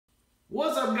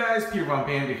What's up, guys? Peter from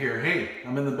Panda here. Hey,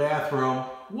 I'm in the bathroom.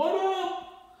 What up?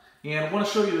 And I want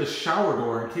to show you this shower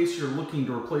door in case you're looking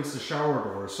to replace the shower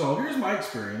door. So here's my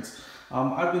experience.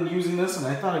 I've been using this and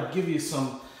I thought I'd give you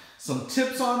some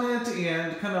tips on it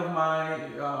and kind of my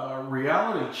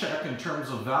reality check in terms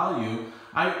of value.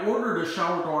 I ordered a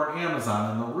shower door on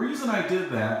Amazon, and the reason I did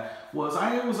that was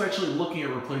I was actually looking at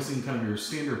replacing kind of your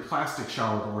standard plastic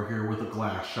shower door here with a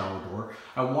glass shower door.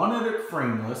 I wanted it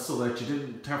frameless so that you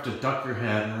didn't have to duck your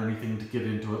head or anything to get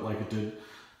into it like it did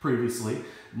previously.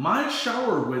 My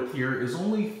shower width here is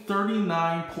only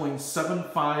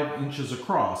 39.75 inches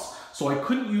across, so I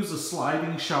couldn't use a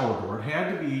sliding shower door. It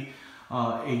had to be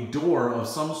a door of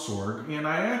some sort, and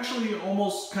I actually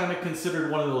almost kind of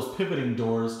considered one of those pivoting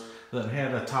doors that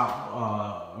had a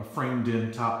top, a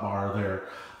framed-in top bar there.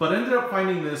 But I ended up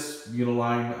finding this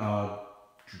Unidoor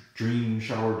Dream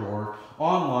shower door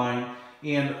online,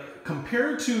 and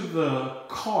compared to the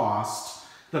cost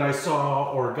that I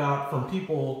saw or got from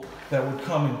people that would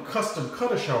come and custom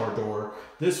cut a shower door,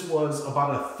 this was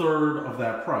about a third of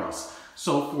that price.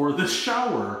 So for this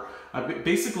shower,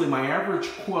 basically my average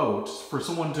quote for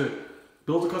someone to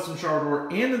build a custom shower door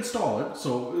and install it,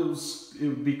 so it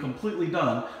would be completely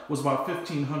done, was about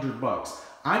 $1,500.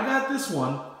 I got this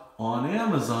one on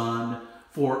Amazon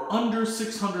for under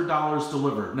 $600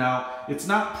 delivered. Now, it's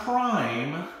not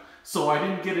Prime, so I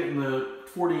didn't get it in the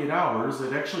 48 hours.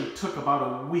 It actually took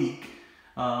about a week,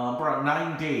 about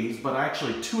 9 days, but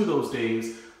actually 2 of those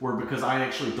days were because I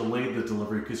actually delayed the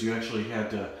delivery because you actually had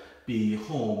to be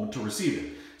home to receive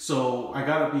it. So I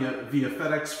got it via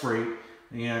FedEx Freight,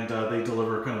 and they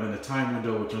deliver kind of in a time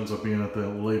window, which ends up being at the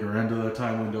later end of the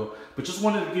time window. But just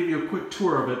wanted to give you a quick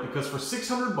tour of it because for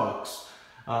 600 bucks,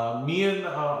 me and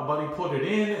a buddy put it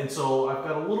in, and so I've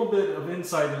got a little bit of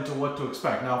insight into what to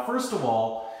expect. Now, first of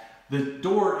all, the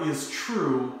door is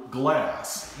true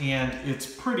glass, and it's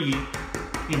pretty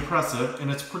impressive,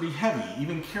 and it's pretty heavy.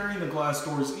 Even carrying the glass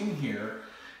doors in here,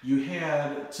 you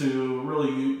had to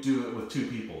really do it with 2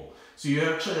 people. So you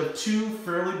actually have 2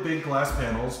 fairly big glass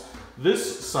panels.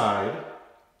 This side,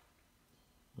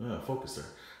 focus there.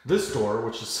 This door,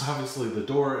 which is obviously the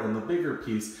door and the bigger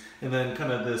piece, and then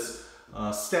kind of this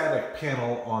static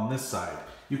panel on this side.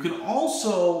 You can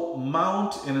also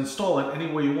mount and install it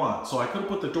any way you want. So I could have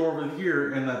put the door over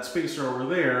here and that spacer over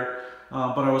there,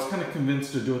 but I was kind of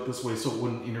convinced to do it this way so it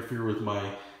wouldn't interfere with my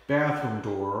bathroom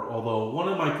door. Although one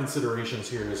of my considerations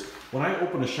here is when I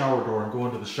open a shower door and go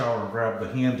into the shower and grab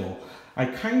the handle, I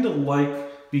kind of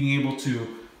like being able to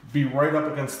be right up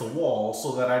against the wall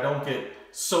so that I don't get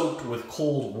soaked with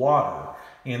cold water.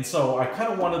 And so I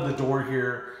kind of wanted the door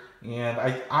here, and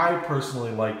I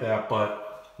personally like that,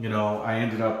 but you know, I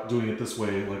ended up doing it this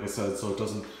way, like I said, so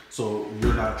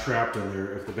you're not trapped in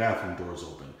there if the bathroom door is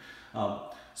open.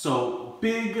 So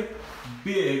big,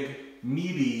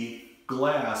 meaty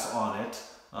glass on it.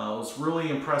 I was really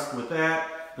impressed with that.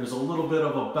 There's a little bit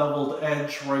of a beveled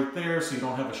edge right there, so you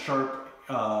don't have a sharp,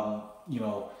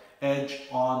 edge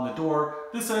on the door.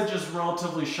 This edge is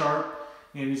relatively sharp,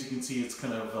 and as you can see, it's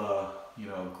kind of,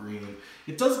 green.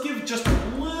 It does give just a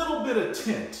little bit of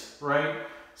tint, right?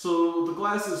 So the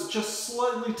glass is just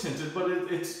slightly tinted, but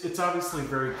it's obviously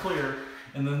very clear.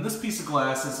 And then this piece of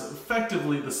glass is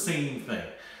effectively the same thing.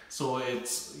 So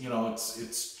it's,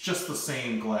 it's just the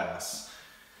same glass.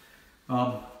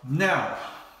 Now,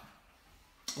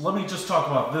 let me just talk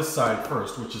about this side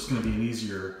first, which is going to be an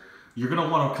easier. You're going to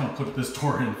want to kind of put this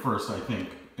door in first, I think,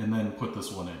 and then put this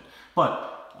one in. But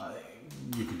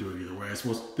you could do it either way, I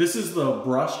suppose. This is the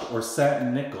brushed or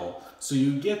satin nickel. So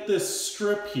you get this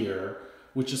strip here,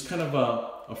 which is kind of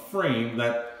a frame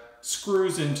that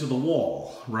screws into the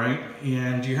wall, right?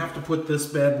 And you have to put this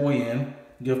bad boy in.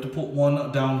 You have to put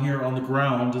one down here on the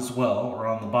ground as well, or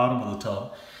on the bottom of the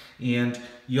tub. And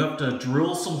you have to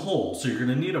drill some holes. So you're going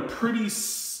to need a pretty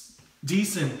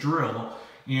decent drill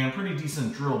and pretty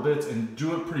decent drill bits, and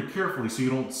do it pretty carefully so you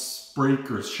don't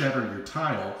break or shatter your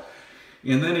tile.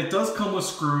 And then it does come with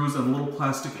screws and little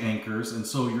plastic anchors, and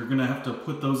so you're going to have to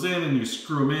put those in, and you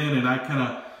screw them in, and I kind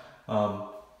of,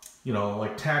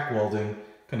 like tack welding,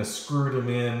 kind of screwed them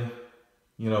in,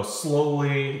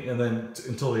 slowly, and then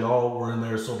until they all were in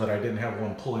there so that I didn't have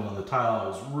one pulling on the tile. I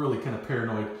was really kind of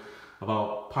paranoid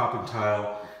about popping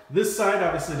tile. This side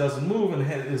obviously doesn't move and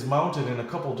is mounted in a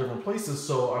couple different places,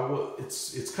 so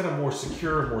it's kind of more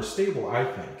secure, more stable, I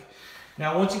think.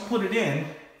 Now, once you put it in,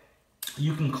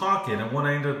 you can caulk it, and what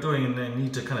I ended up doing, and I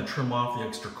need to kind of trim off the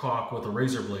extra caulk with a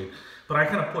razor blade, but I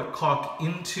kind of put caulk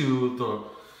into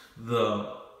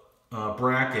the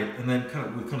bracket, and then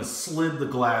we kind of slid the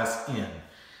glass in.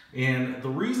 And the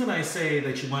reason I say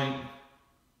that you might,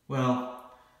 well,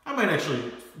 I might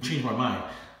actually changed my mind.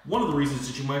 One of the reasons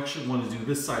that you might actually want to do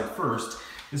this side first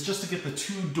is just to get the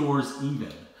two doors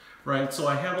even, right? So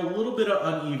I have a little bit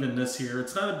of unevenness here.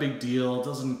 It's not a big deal. It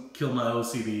doesn't kill my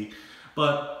OCD,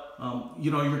 but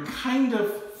you know, you're kind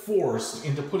of forced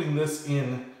into putting this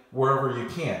in wherever you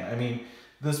can. I mean,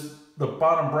 the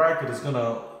bottom bracket is going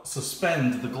to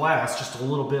suspend the glass just a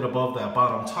little bit above that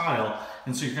bottom tile,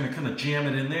 and so you're going to kind of jam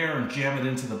it in there and jam it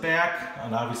into the back,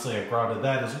 and obviously I grouted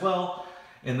that as well,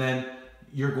 and then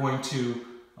you're going to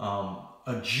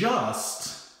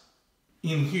adjust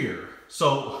in here.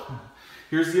 So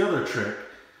here's the other trick,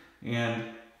 and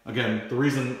again, the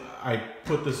reason I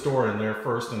put this door in there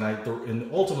first,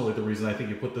 and ultimately the reason I think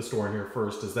you put this door in here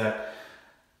first, is that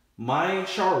my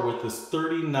shower width is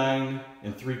 39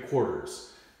 3/4.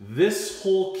 This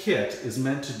whole kit is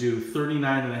meant to do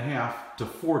 39.5 to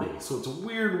 40. So it's a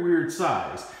weird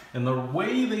size. And the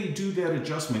way they do that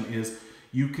adjustment is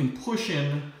you can push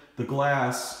in the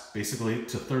glass basically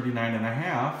to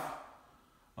 39.5,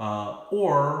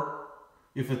 or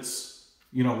if it's,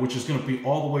 you know, which is going to be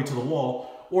all the way to the wall,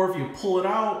 or if you pull it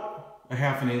out a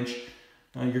 ½ inch,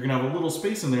 you're gonna have a little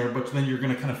space in there, but then you're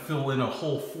gonna kind of fill in a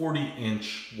whole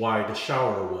 40-inch wide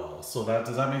shower well. So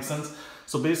does that make sense?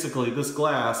 So basically this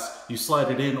glass, you slide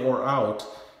it in or out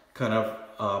kind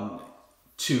of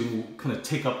to kind of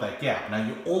take up that gap. Now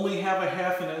you only have a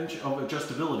 ½ inch of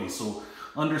adjustability, so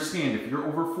understand if you're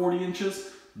over 40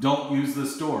 inches, don't use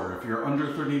this door. If you're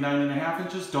under 39.5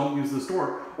 inches, don't use this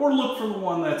door, or look for the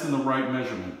one that's in the right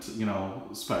measurement, you know,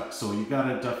 spec. So you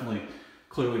gotta definitely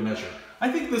clearly measure.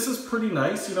 I think this is pretty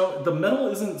nice. You know, the metal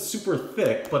isn't super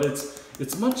thick, but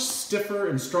it's much stiffer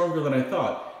and stronger than I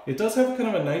thought. It does have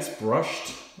kind of a nice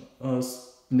brushed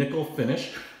nickel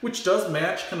finish, which does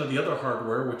match kind of the other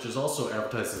hardware, which is also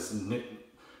advertised as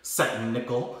satin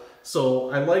nickel. So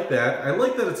I like that. I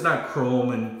like that it's not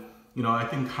chrome, and you know, I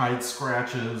think hides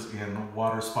scratches and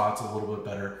water spots a little bit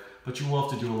better, but you will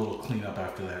have to do a little cleanup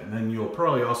after that. And then you'll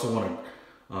probably also want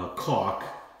to caulk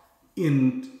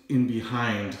in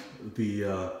behind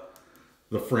the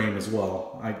frame as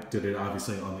well. I did it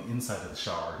obviously on the inside of the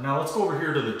shower. Now let's go over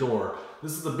here to the door.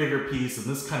 This is the bigger piece, and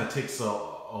this kind of takes a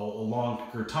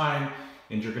longer time,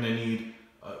 and you're going to need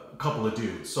a couple of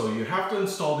dudes. So you have to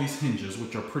install these hinges,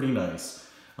 which are pretty nice.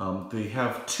 They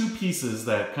have two pieces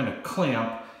that kind of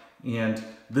clamp, and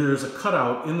there's a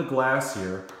cutout in the glass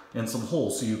here and some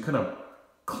holes, so you kind of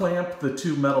clamp the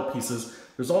two metal pieces.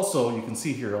 There's also, you can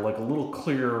see here, like a little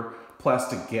clear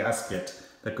plastic gasket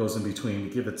that goes in between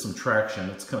to give it some traction.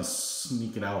 It's kind of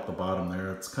sneaking out the bottom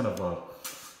there. It's kind of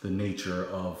the nature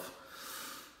of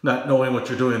not knowing what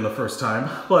you're doing the first time.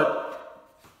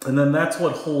 And then that's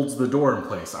what holds the door in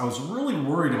place. I was really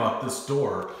worried about this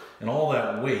door and all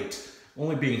that weight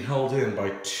only being held in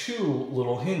by two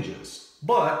little hinges,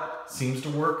 but seems to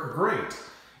work great.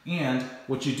 And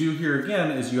what you do here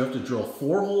again is you have to drill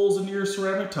 4 holes into your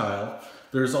ceramic tile.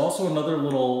 There's also another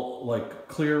little like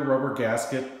clear rubber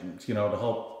gasket, you know, to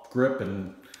help grip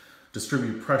and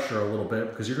distribute pressure a little bit,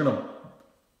 because you're gonna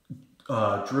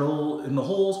drill in the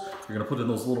holes, you're gonna put in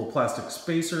those little plastic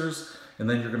spacers, and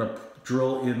then you're gonna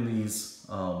drill in these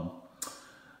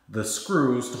the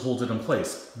screws to hold it in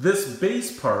place. This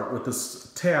base part with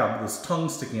this tab, this tongue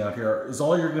sticking out here, is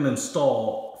all you're gonna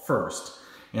install first.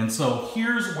 And so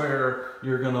here's where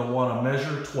you're gonna wanna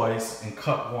measure twice and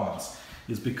cut once,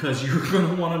 is because you're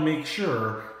gonna wanna make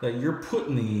sure that you're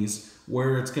putting these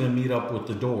where it's gonna meet up with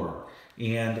the door.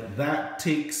 And that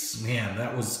takes, man,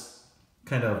 that was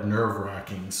kind of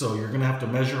nerve-wracking. So you're gonna have to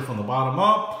measure from the bottom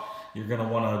up. You're gonna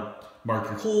wanna mark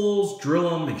your holes, drill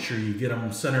them, make sure you get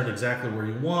them centered exactly where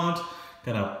you want,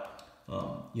 kind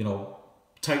of, you know,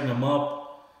 tighten them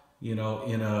up, you know,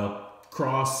 in a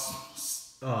cross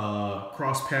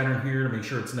pattern here to make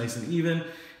sure it's nice and even.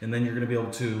 And then you're going to be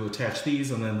able to attach these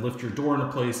and then lift your door into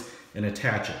place and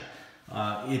attach it.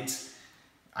 I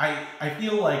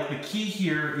feel like the key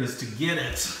here is to get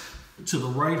it to the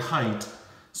right height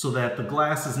so that the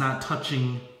glass is not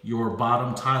touching your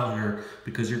bottom tile here,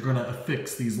 because you're going to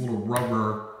affix these little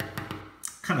rubber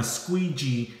kind of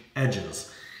squeegee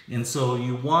edges. And so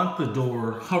you want the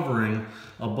door hovering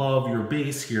above your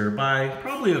base here by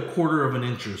probably 1/4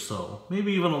 inch or so,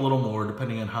 maybe even a little more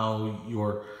depending on how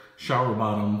your shower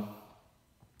bottom,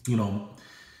 you know,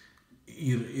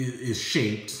 is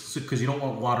shaped, because you don't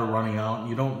want water running out.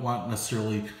 You don't want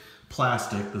necessarily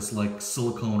plastic, this like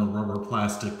silicone or rubber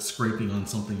plastic scraping on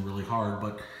something really hard,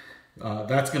 but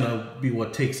that's gonna be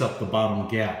what takes up the bottom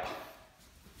gap.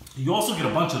 You also get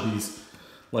a bunch of these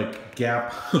like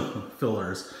gap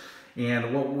fillers,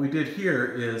 and what we did here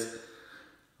is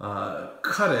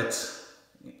cut it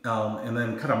and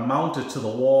then kind of mount it to the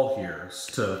wall here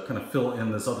to kind of fill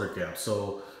in this other gap.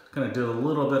 So kind of did a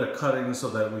little bit of cutting so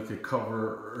that we could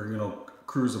cover, or, you know,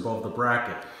 cruise above the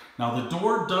bracket. Now the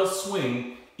door does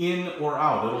swing in or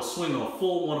out. It'll swing a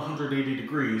full 180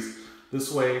 degrees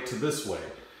this way to this way.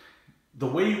 The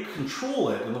way you control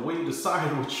it and the way you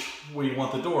decide which way you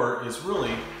want the door is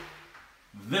really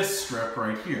this strip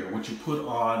right here, which you put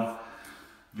on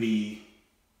the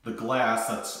glass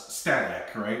that's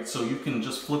static, right? So you can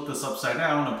just flip this upside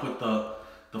down and put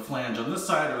the flange on this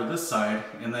side or this side,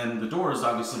 and then the door is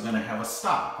obviously going to have a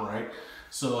stop, right?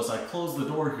 So as I close the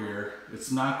door here,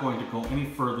 it's not going to go any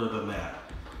further than that.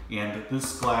 And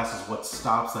this glass is what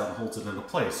stops that and holds it into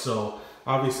place. So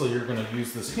obviously you're going to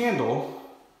use this handle,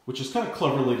 which is kind of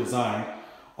cleverly designed,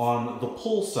 on the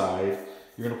pull side.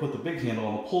 You're going to put the big handle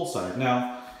on the pull side.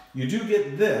 Now, you do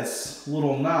get this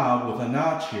little knob with a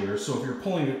notch here, so if you're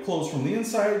pulling it closed from the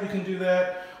inside, you can do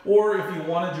that. Or if you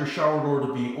wanted your shower door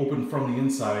to be open from the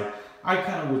inside, I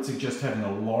kind of would suggest having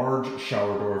a large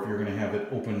shower door. If you're going to have it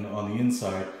open on the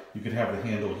inside, you could have the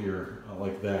handle here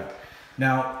like that.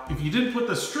 Now, if you didn't put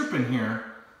the strip in here,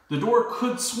 the door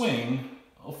could swing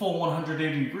a full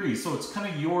 180 degrees, so it's kind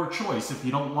of your choice. If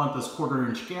you don't want this 1/4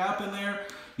 inch gap in there,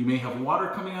 you may have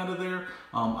water coming out of there.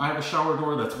 I have a shower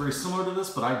door that's very similar to this,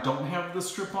 but I don't have this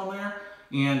strip on there.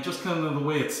 And just kind of the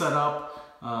way it's set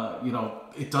up, you know,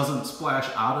 it doesn't splash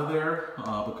out of there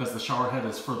because the shower head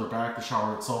is further back. The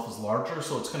shower itself is larger,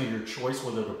 so it's kind of your choice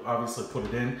whether to obviously put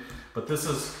it in.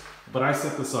 But I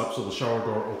set this up so the shower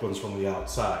door opens from the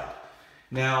outside.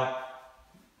 Now,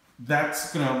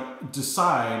 that's gonna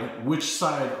decide which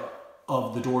side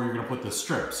of the door you're gonna put the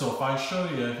strip. So if I show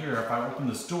you here, if I open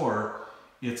this door,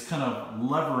 it's kind of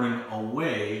levering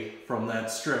away from that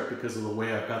strip because of the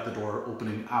way I've got the door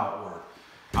opening outward.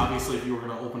 Obviously, if you were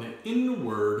going to open it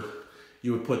inward,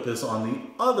 you would put this on the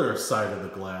other side of the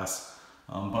glass.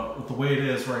 But with the way it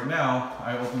is right now,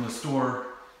 I open this door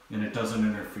and it doesn't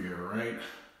interfere, right?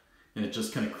 And it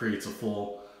just kind of creates a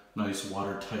full, nice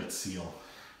watertight seal.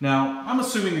 Now, I'm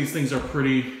assuming these things are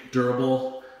pretty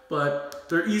durable, but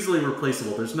they're easily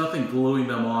replaceable. There's nothing gluing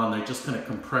them on. They just kind of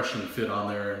compression fit on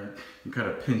there and kind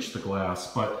of pinch the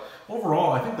glass. But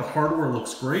overall, I think the hardware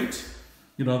looks great.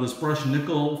 You know, this brushed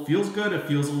nickel feels good. It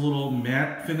feels a little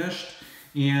matte finished,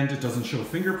 and it doesn't show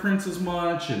fingerprints as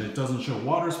much, and it doesn't show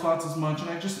water spots as much. And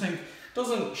I just think it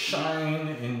doesn't shine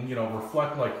and, you know,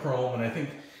 reflect like chrome. And I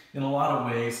think in a lot of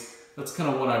ways, that's kind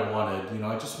of what I wanted. You know,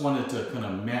 I just wanted to kind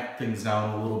of matte things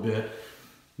down a little bit,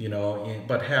 you know,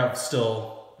 but have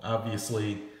still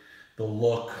obviously the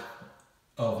look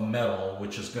of metal,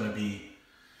 which is going to be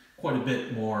quite a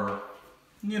bit more,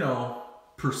 you know,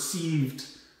 perceived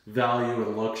value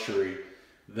and luxury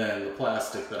than the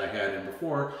plastic that I had in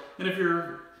before. And if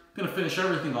you're going to finish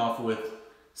everything off with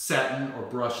satin or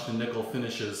brushed and nickel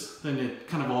finishes, then it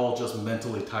kind of all just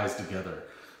mentally ties together.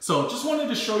 So just wanted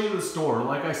to show you this door.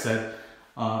 Like I said,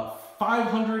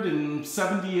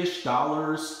 $570-ish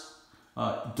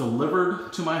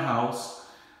delivered to my house.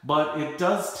 But it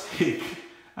does take,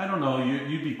 I don't know,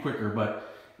 you'd be quicker,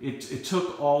 but it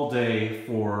took all day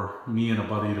for me and a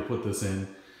buddy to put this in.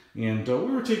 And we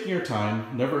were taking our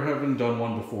time, never having done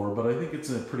one before, but I think it's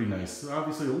pretty nice.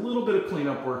 Obviously a little bit of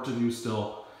cleanup work to do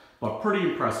still, but pretty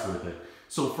impressed with it.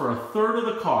 So for 1/3 of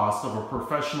the cost of a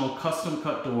professional custom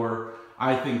cut door,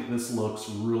 I think this looks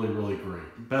really, really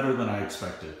great. Better than I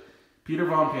expected. Peter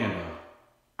Von Panda,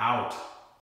 out.